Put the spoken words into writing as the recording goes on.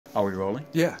Are we rolling?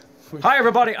 Yeah. Hi,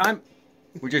 everybody.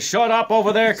 We just shut up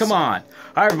over there. Come on.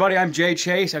 Hi, everybody. I'm Jay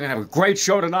Chase. I'm going to have a great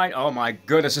show tonight. Oh, my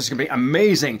goodness. This is going to be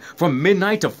amazing. From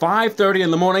midnight to 5:30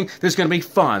 in the morning, there's going to be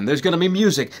fun. There's going to be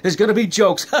music. There's going to be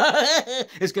jokes.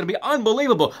 It's going to be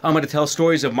unbelievable. I'm going to tell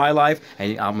stories of my life,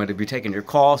 and I'm going to be taking your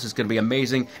calls. It's going to be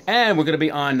amazing. And we're going to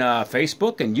be on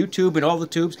Facebook and YouTube and all the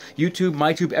tubes. YouTube,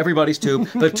 my tube, everybody's tube.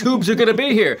 The tubes are going to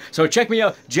be here. So check me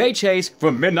out, Jay Chase,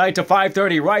 from midnight to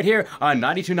 5:30 right here on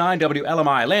 92.9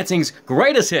 WLMI, Lansing's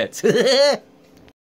greatest hits.